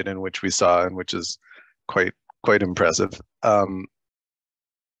demonstrated and which we saw, and which is quite impressive.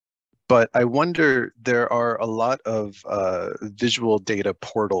 But I wonder, there are a lot of visual data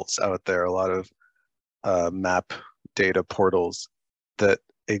portals out there, a lot of map data portals that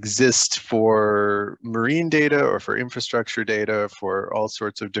exist for marine data or for infrastructure data, for all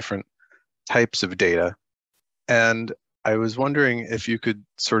sorts of different types of data. And I was wondering if you could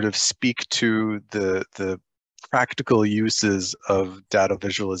sort of speak to the practical uses of data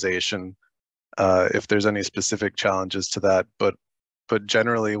visualization, if there's any specific challenges to that, but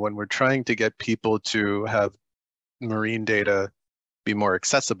generally when we're trying to get people to have marine data be more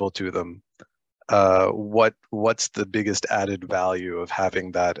accessible to them, what's the biggest added value of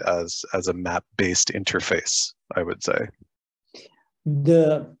having that as a map-based interface, I would say?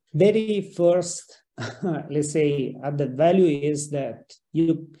 The very first, let's say, added value is that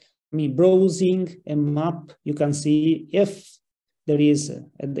browsing a map, you can see if there is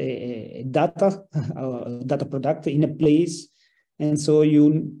a data data product in a place, and so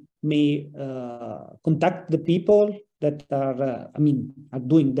you may contact the people that are are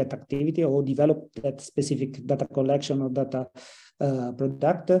doing that activity or develop that specific data collection or data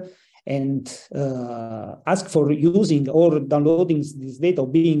product, and ask for using or downloading this data or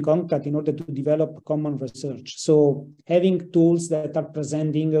being in contact in order to develop common research. So having tools that are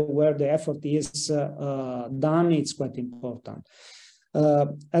presenting where the effort is done, it's quite important.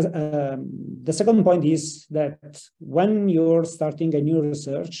 The second point is that when you're starting a new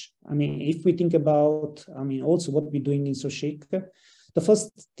research, if we think about, also what we're doing in SO-CHIC, the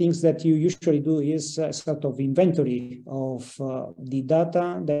first things that you usually do is a sort of inventory of the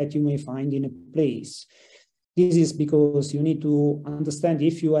data that you may find in a place. This is because you need to understand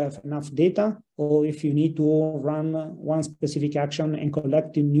if you have enough data or if you need to run one specific action and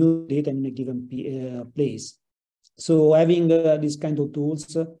collect new data in a given place. So having these kind of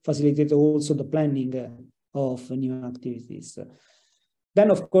tools facilitate also the planning of new activities. Then,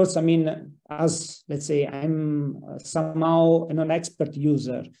 of course, as let's say, I'm somehow a non-expert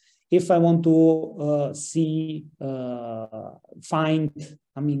user. If I want to find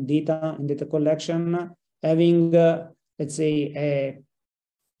data and data collection, having let's say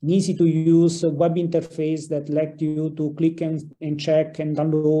an easy-to-use web interface that let you to click and check and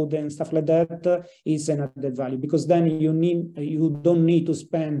download and stuff like that is an added value, because then you don't need to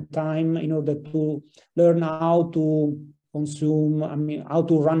spend time in order to learn how to consume, how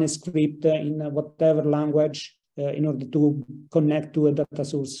to run a script in whatever language in order to connect to a data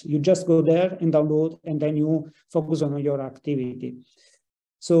source. You just go there and download, and then you focus on your activity.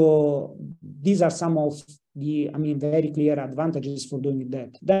 So these are some of the, very clear advantages for doing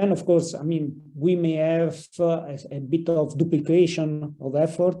that. Then, of course, we may have a bit of duplication of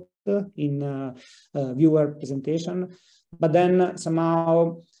effort in viewer presentation, but then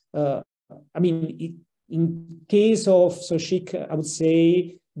somehow, in case of SO-CHIC, I would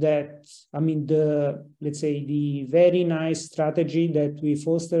say that, let's say the very nice strategy that we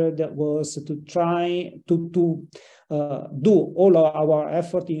fostered was to try to do all of our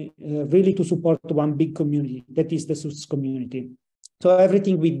effort really to support one big community, that is the SUS community. So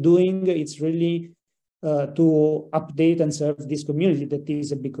everything we're doing, it's really to update and serve this community that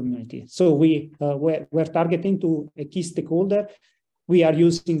is a big community. So we're targeting to a key stakeholder. We are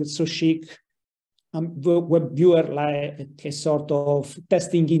using SO-CHIC web viewer like a sort of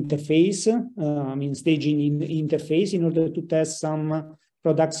testing interface, staging interface in order to test some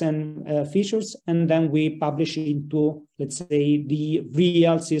products and features, and then we publish into, let's say, the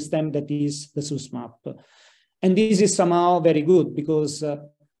real system that is the SUS map. And this is somehow very good because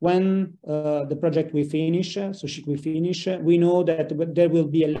when the project we finish, SO-CHIC we finish, we know that there will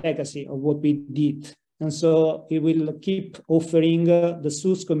be a legacy of what we did. And so it will keep offering the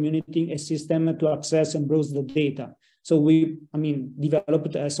SUS community a system to access and browse the data. So we,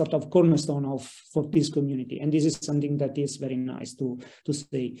 developed a sort of cornerstone for this community. And this is something that is very nice to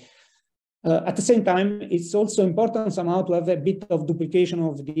say. At the same time, it's also important somehow to have a bit of duplication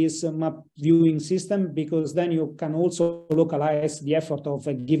of this map viewing system, because then you can also localize the effort of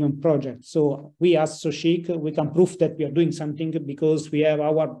a given project. So we as SO-CHIC, we can prove that we are doing something because we have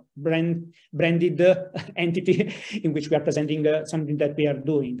our branded entity in which we are presenting something that we are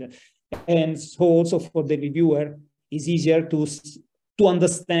doing. And so also for the reviewer, it's easier to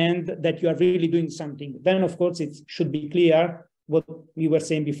understand that you are really doing something. Then, of course, it should be clear what we were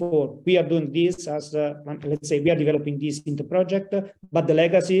saying before. We are doing this as, let's say, we are developing this into project, but the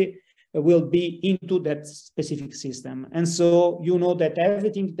legacy will be into that specific system. And so you know that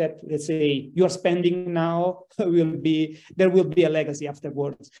everything that, let's say, you are spending now there will be a legacy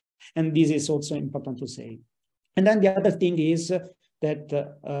afterwards. And this is also important to say. And then the other thing is that,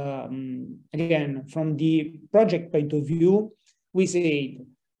 again, from the project point of view, we say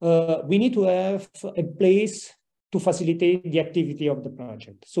we need to have a place to facilitate the activity of the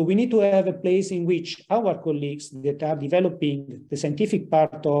project. So we need to have a place in which our colleagues that are developing the scientific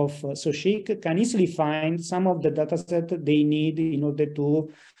part of SO-CHIC can easily find some of the data set they need in order to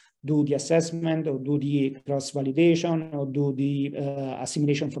do the assessment or do the cross-validation or do the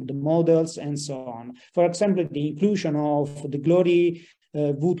assimilation from the models and so on. For example, the inclusion of the Glory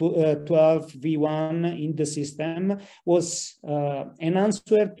VU12 V1 in the system was an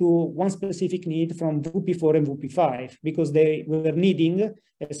answer to one specific need from VP4 and VP5, because they were needing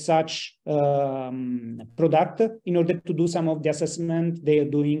such product in order to do some of the assessment they are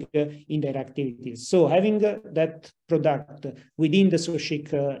doing in their activities. So having that product within the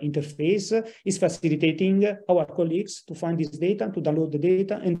SO-CHIC interface is facilitating our colleagues to find this data, to download the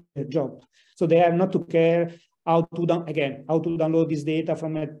data, and their job. So they have not to care how to download this data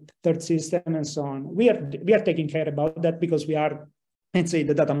from a third system and so on. We are taking care about that because we are, let's say,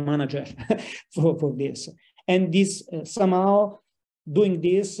 the data manager for this. And this somehow doing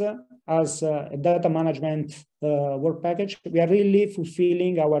this as a data management work package, we are really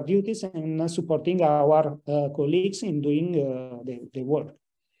fulfilling our duties and supporting our colleagues in doing the work.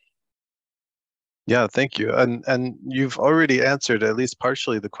 Yeah, thank you. And you've already answered at least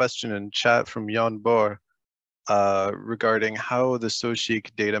partially the question in chat from Jan Bohr regarding how the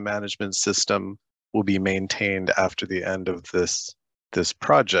SO-CHIC data management system will be maintained after the end of this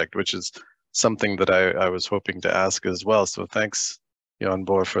project, which is something that I was hoping to ask as well. So thanks, Jan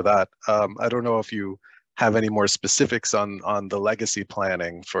Bohr, for that. I don't know if you have any more specifics on the legacy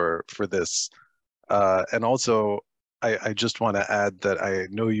planning for this. And also, I just want to add that I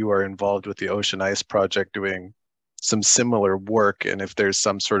know you are involved with the Ocean Ice Project doing some similar work, and if there's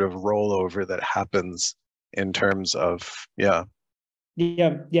some sort of rollover that happens in terms of, yeah.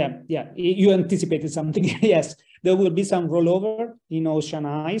 You anticipated something. Yes, there will be some rollover in Ocean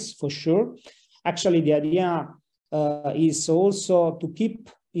Ice for sure. Actually, the idea is also to keep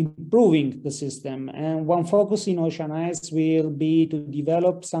improving the system. And one focus in Ocean Ice will be to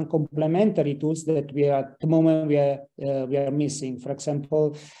develop some complementary tools that at the moment we are missing. For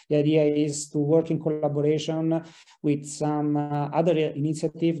example, the idea is to work in collaboration with some other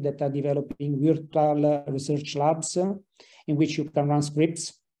initiatives that are developing virtual research labs in which you can run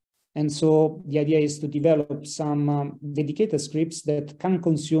scripts. And so the idea is to develop some dedicated scripts that can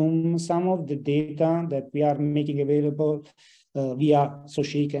consume some of the data that we are making available via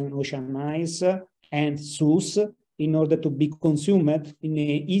SO-CHIC and Ocean Ice and SUS in order to be consumed in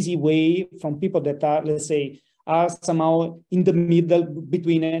an easy way from people that are, let's say, are somehow in the middle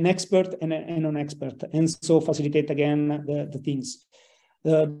between an expert and a non-expert, and so facilitate again the things.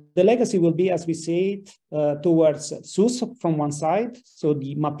 The legacy will be, as we said, towards SUS from one side. So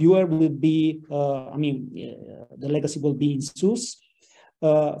the map viewer will be, the legacy will be in SUS.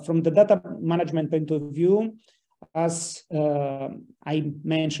 From the data management point of view, as I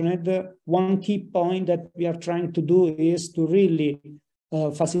mentioned, one key point that we are trying to do is to really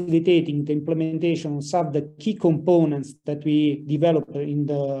facilitating the implementation of some of the key components that we develop in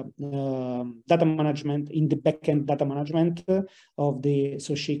the data management, in the backend data management of the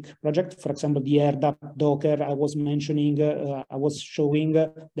SO-CHIC project. For example, the AirDAP Docker I was mentioning, I was showing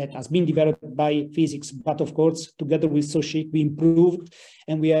that has been developed by physics, but of course, together with SO-CHIC, we improved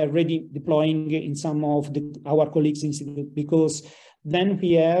and we are already deploying in some of our colleagues' institute, because then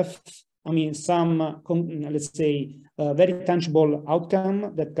we have some, let's say, very tangible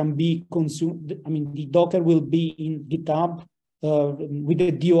outcome that can be consumed. The Docker will be in GitHub with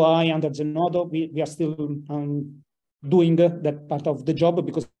the DOI under Zenodo. We are still doing that part of the job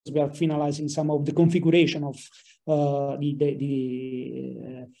because we are finalizing some of the configuration of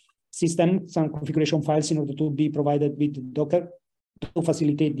the system, some configuration files in order to be provided with Docker to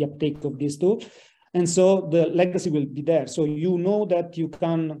facilitate the uptake of this tool. And so the legacy will be there. So you know that you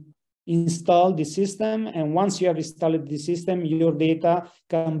can install the system, and once you have installed the system, your data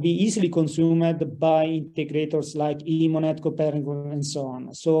can be easily consumed by integrators like Emonet, Copernicus, and so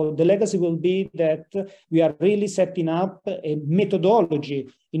on. So the legacy will be that we are really setting up a methodology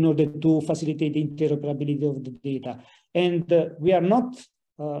in order to facilitate the interoperability of the data. And we are not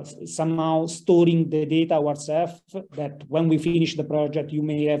somehow storing the data ourselves, that when we finish the project, you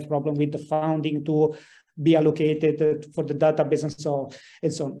may have problem with the funding to be allocated for the database and so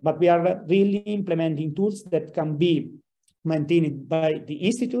on. But we are really implementing tools that can be maintained by the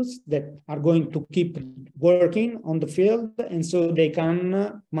institutes that are going to keep working on the field, and so they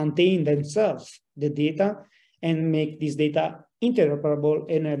can maintain themselves the data and make this data interoperable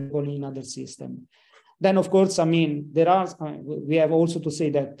and available in other systems. Then, of course, we have also to say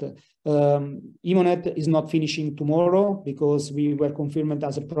that Emonet is not finishing tomorrow, because we were confirmed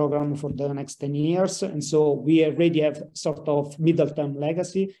as a program for the next 10 years. And so we already have sort of middle-term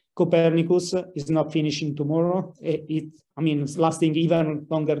legacy. Copernicus is not finishing tomorrow. It's lasting even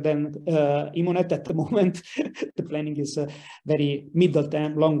longer than Emonet at the moment. The planning is very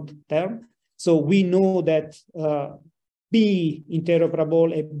middle-term, long-term. So we know that be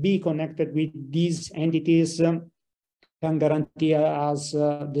interoperable and be connected with these entities can guarantee us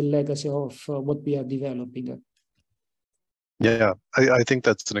the legacy of what we are developing. Yeah, I think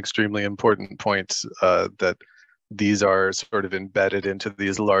that's an extremely important point, that these are sort of embedded into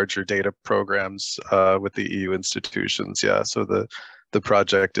these larger data programs with the EU institutions. Yeah, so the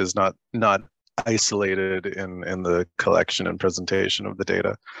project is not isolated in the collection and presentation of the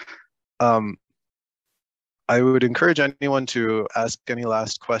data. I would encourage anyone to ask any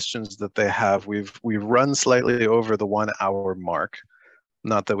last questions that they have. We've run slightly over the 1 hour mark.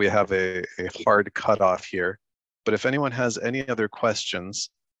 Not that we have a hard cutoff here, but if anyone has any other questions,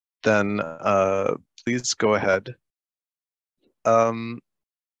 then please go ahead.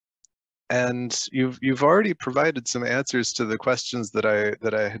 And you've already provided some answers to the questions that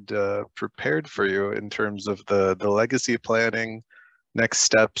I had prepared for you in terms of the legacy planning, next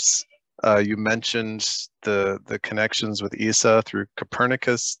steps. You mentioned the connections with ESA through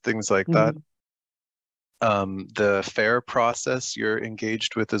Copernicus, things like that. The FAIR process you're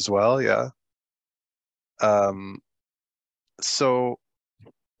engaged with as well, yeah. So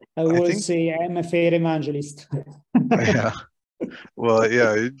I would say I'm a FAIR evangelist. Yeah. Well,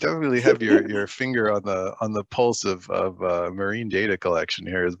 yeah, you definitely have your finger on the pulse of marine data collection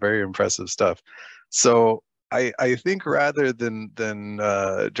here. It's very impressive stuff. So I think rather than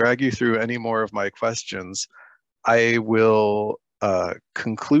drag you through any more of my questions, I will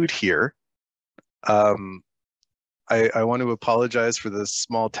conclude here. I want to apologize for the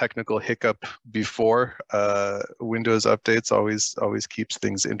small technical hiccup before. Windows updates always keeps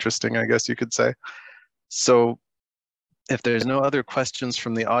things interesting, I guess you could say. So if there's no other questions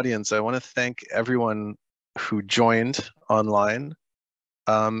from the audience, I want to thank everyone who joined online.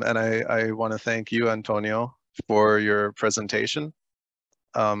 And I want to thank you, Antonio, for your presentation.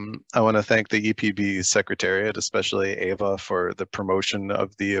 I want to thank the EPB Secretariat, especially Ava, for the promotion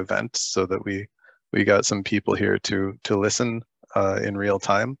of the event so that we got some people here to listen in real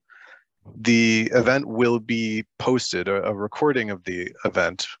time. The event will be posted, a recording of the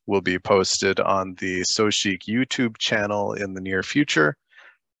event will be posted on the SO-CHIC YouTube channel in the near future.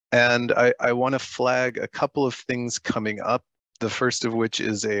 And I want to flag a couple of things coming up, the first of which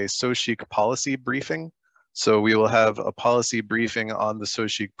is a SO-CHIC policy briefing. So we will have a policy briefing on the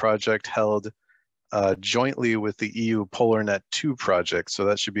SO-CHIC project held jointly with the EU PolarNet 2 project. So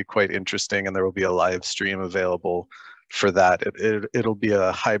that should be quite interesting, and there will be a live stream available for that. It'll be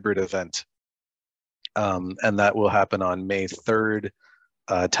a hybrid event, and that will happen on May 3rd,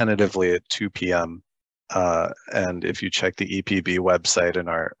 tentatively at 2 p.m. And if you check the EPB website and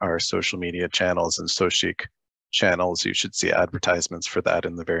our social media channels and SO-CHIC channels, you should see advertisements for that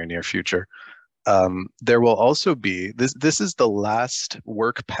in the very near future. There will also be, this is the last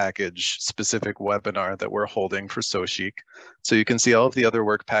work package specific webinar that we're holding for SO-CHIC. So you can see all of the other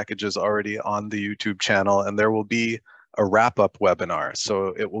work packages already on the YouTube channel, and there will be a wrap-up webinar.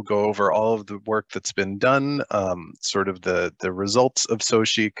 So it will go over all of the work that's been done, sort of the results of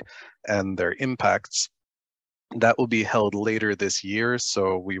SO-CHIC and their impacts. That will be held later this year,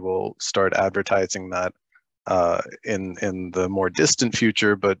 so we will start advertising that in the more distant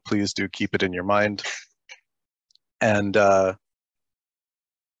future, but please do keep it in your mind. And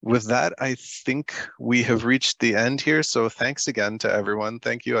with that, I think we have reached the end here. So thanks again to everyone.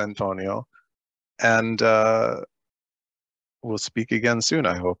 Thank you, Antonio. And we'll speak again soon,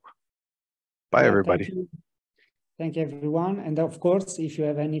 I hope. Bye, everybody. Thank you, everyone. And of course, if you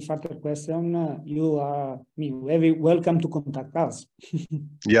have any further question, you are very welcome to contact us.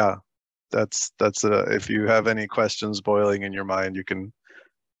 Yeah, that's if you have any questions boiling in your mind, you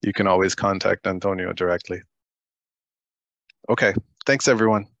can always contact Antonio directly. Okay, thanks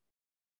everyone.